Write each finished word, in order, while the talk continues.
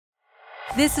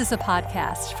This is a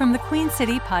podcast from the Queen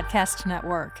City Podcast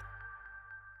Network.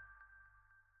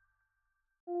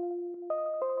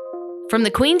 From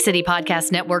the Queen City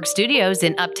Podcast Network studios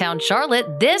in Uptown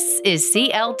Charlotte, this is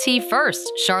CLT First,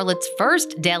 Charlotte's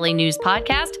first daily news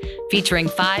podcast featuring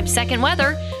 5-second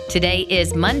weather. Today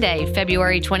is Monday,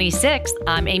 February 26th.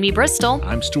 I'm Amy Bristle.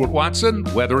 I'm Stuart Watson.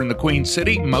 Weather in the Queen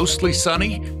City, mostly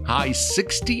sunny, high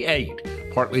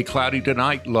 68. Partly cloudy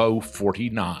tonight, low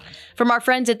 49. From our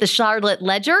friends at the Charlotte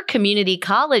Ledger, community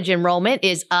college enrollment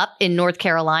is up in North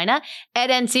Carolina.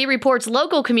 EdNC reports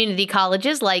local community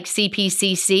colleges like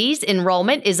CPCC's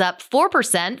enrollment is up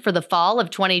 4% for the fall of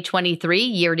 2023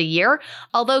 year to year,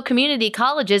 although community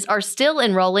colleges are still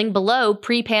enrolling below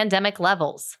pre-pandemic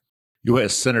levels.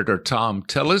 U.S. Senator Tom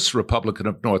Tillis, Republican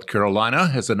of North Carolina,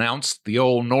 has announced the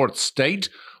Old North State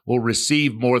will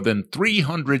receive more than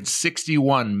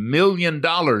 $361 million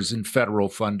in federal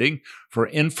funding for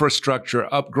infrastructure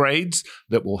upgrades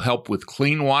that will help with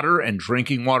clean water and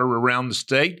drinking water around the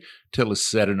state. Tillis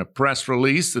said in a press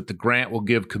release that the grant will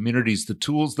give communities the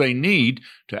tools they need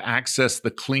to access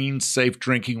the clean, safe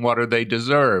drinking water they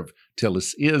deserve.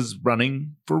 Tillis is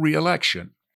running for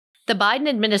re-election. The Biden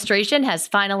administration has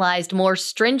finalized more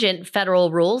stringent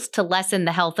federal rules to lessen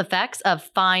the health effects of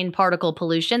fine particle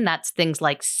pollution, that's things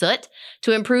like soot,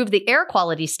 to improve the air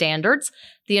quality standards.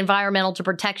 The Environmental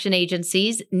Protection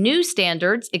Agency's new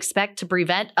standards expect to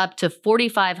prevent up to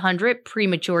 4,500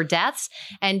 premature deaths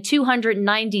and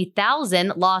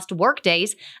 290,000 lost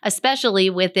workdays, especially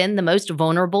within the most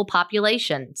vulnerable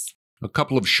populations. A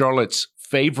couple of Charlotte's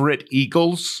favorite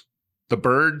eagles, the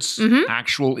birds,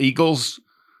 actual eagles,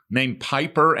 named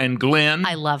Piper and Glenn.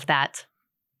 I love that.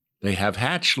 They have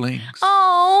hatchlings.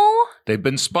 Oh. They've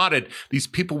been spotted. These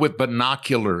people with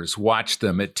binoculars watched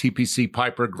them at TPC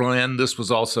Piper Glen. This was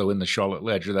also in the Charlotte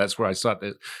Ledger. That's where I saw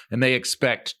it. And they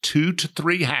expect 2 to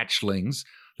 3 hatchlings.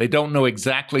 They don't know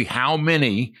exactly how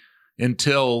many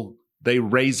until they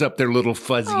raise up their little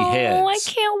fuzzy heads. Oh, I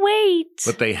can't wait.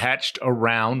 But they hatched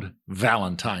around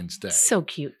Valentine's Day. So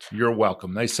cute. You're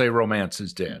welcome. They say romance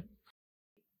is dead.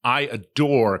 I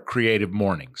adore Creative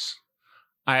Mornings.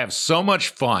 I have so much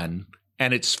fun,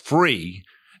 and it's free,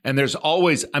 and there's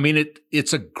always,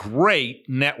 it's a great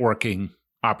networking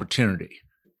opportunity.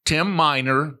 Tim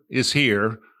Miner is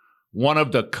here, one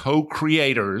of the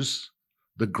co-creators,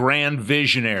 the grand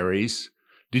visionaries.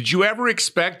 Did you ever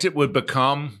expect it would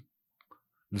become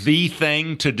the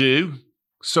thing to do?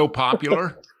 So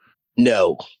popular?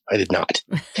 No, I did not.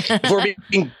 If we're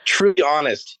being truly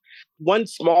honest, one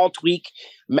small tweak,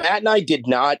 Matt and I did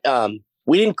not,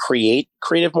 we didn't create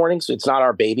Creative Mornings. It's not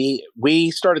our baby.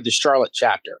 We started the Charlotte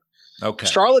chapter. Okay.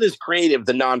 Charlotte is Creative,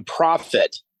 the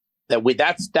nonprofit that's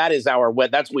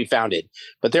what we founded.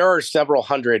 But there are several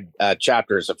hundred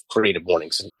chapters of Creative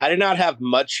Mornings. I did not have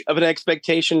much of an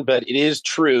expectation, but it is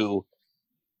true.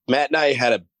 Matt and I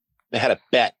had a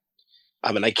bet.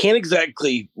 I can't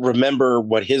exactly remember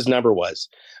what his number was,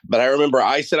 but I remember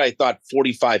I said I thought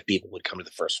 45 people would come to the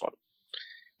first one.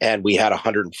 And we had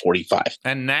 145.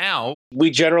 And now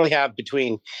we generally have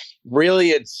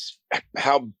it's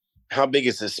how big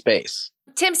is this space?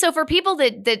 Tim, so for people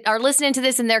that are listening to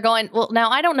this and they're going, well,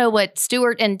 now I don't know what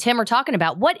Stuart and Tim are talking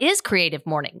about. What is Creative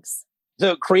Mornings?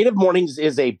 So Creative Mornings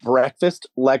is a breakfast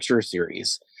lecture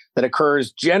series that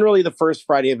occurs generally the first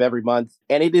Friday of every month.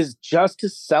 And it is just to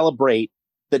celebrate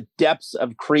the depths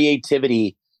of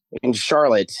creativity in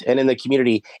Charlotte and in the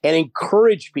community and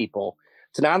encourage people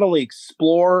to not only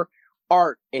explore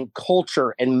art and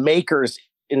culture and makers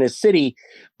in the city,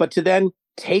 but to then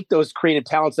take those creative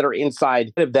talents that are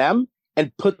inside of them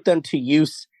and put them to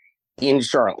use in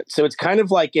Charlotte. So it's kind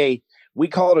of like we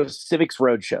call it a civics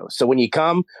roadshow. So when you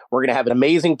come, we're going to have an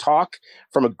amazing talk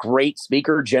from a great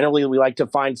speaker. Generally, we like to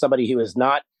find somebody who is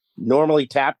not normally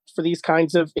tapped for these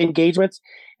kinds of engagements.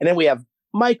 And then we have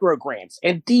micro grants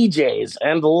and DJs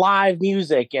and live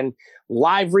music and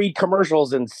live read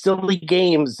commercials and silly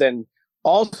games and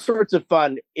all sorts of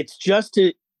fun. It's just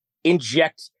to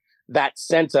inject that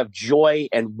sense of joy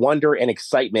and wonder and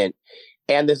excitement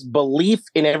and this belief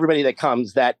in everybody that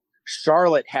comes that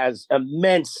Charlotte has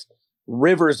immense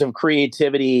rivers of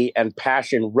creativity and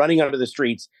passion running under the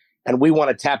streets. And we want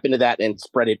to tap into that and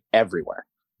spread it everywhere.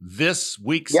 This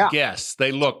week's guests,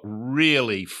 they look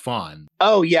really fun.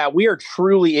 Oh, yeah. We are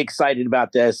truly excited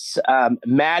about this.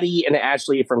 Maddie and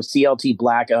Ashley from CLT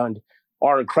Black Owned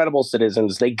are incredible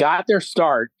citizens. They got their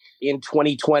start in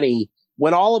 2020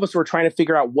 when all of us were trying to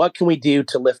figure out what can we do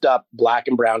to lift up Black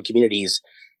and brown communities.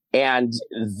 And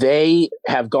they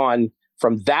have gone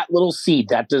from that little seed,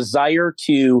 that desire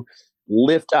to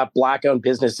lift up Black-owned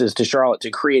businesses to Charlotte, to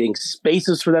creating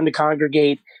spaces for them to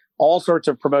congregate, all sorts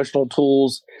of promotional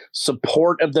tools,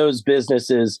 support of those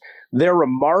businesses. They're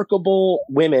remarkable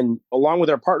women, along with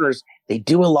their partners. They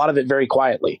do a lot of it very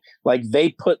quietly. Like, they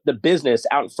put the business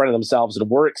out in front of themselves, and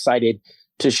we're excited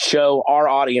to show our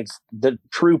audience the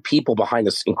true people behind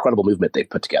this incredible movement they've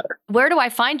put together. Where do I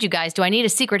find you guys? Do I need a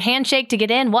secret handshake to get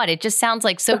in? What? It just sounds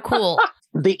like so cool.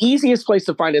 The easiest place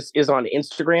to find us is on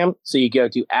Instagram. So you go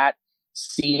to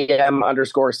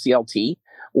 @CM_CLT,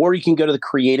 or you can go to the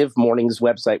Creative Mornings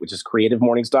website, which is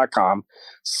creativemornings.com.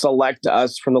 Select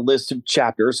us from the list of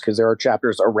chapters, because there are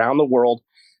chapters around the world.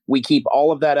 We keep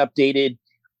all of that updated.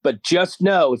 But just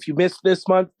know, if you missed this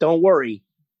month, don't worry.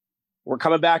 We're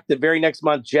coming back the very next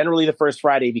month, generally the first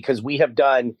Friday, because we have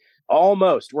done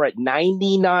we're at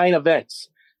 99 events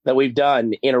that we've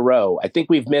done in a row. I think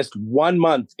we've missed 1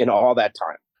 month in all that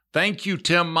time. Thank you,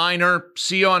 Tim Miner.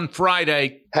 See you on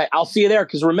Friday. Hey, I'll see you there,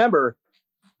 because remember,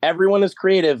 everyone is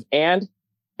creative and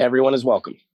everyone is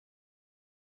welcome.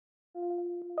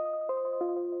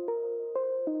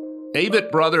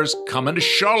 Avett Brothers coming to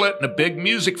Charlotte in a big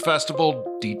music festival.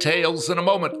 Details in a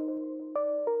moment.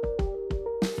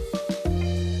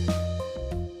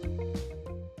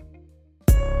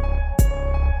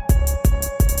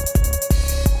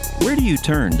 Where do you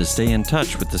turn to stay in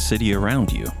touch with the city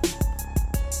around you?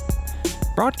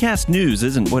 Broadcast news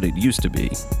isn't what it used to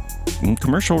be, and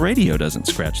commercial radio doesn't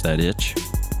scratch that itch.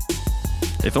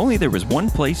 If only there was one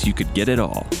place you could get it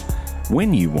all,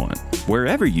 when you want,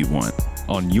 wherever you want,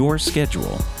 on your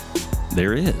schedule.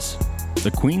 There is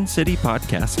the Queen City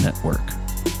Podcast Network.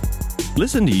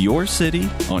 Listen to your city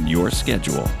on your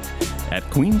schedule at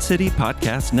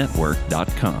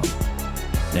queencitypodcastnetwork.com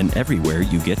and everywhere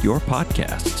you get your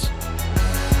podcasts.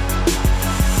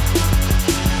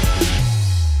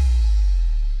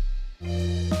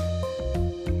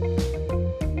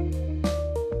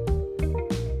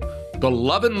 The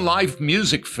Love and Life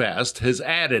Music Fest has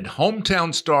added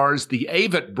hometown stars the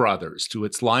Avett Brothers to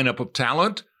its lineup of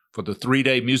talent for the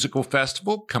 3-day musical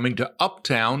festival coming to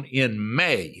Uptown in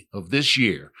May of this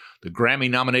year. The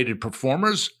Grammy-nominated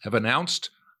performers have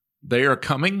announced they are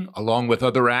coming along with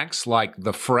other acts like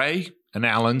The Fray and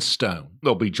Alan Stone.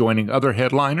 They'll be joining other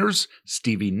headliners,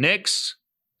 Stevie Nicks,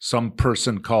 some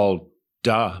person called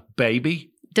Duh Baby.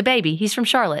 Da Baby. He's from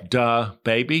Charlotte. Duh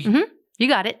Baby. Mm-hmm. You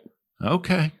got it.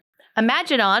 Okay.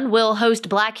 Imagine will host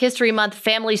Black History Month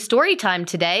Family Storytime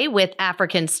today with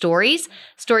African stories.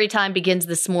 Storytime begins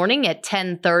this morning at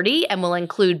 10:30 and will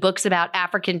include books about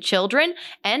African children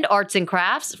and arts and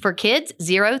crafts for kids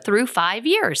 0 through 5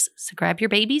 years. So grab your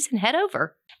babies and head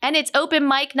over. And it's open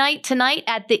mic night tonight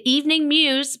at the Evening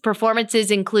Muse. Performances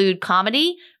include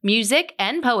comedy, music,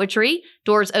 and poetry.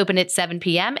 Doors open at 7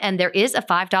 p.m. and there is a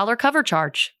 $5 cover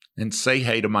charge. And say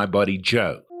hey to my buddy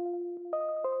Joe.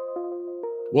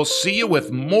 We'll see you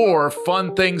with more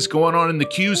fun things going on in the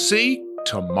QC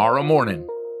tomorrow morning.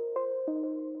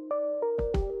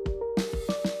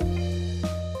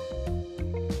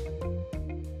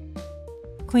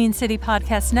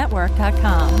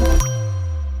 QueenCityPodcastNetwork.com.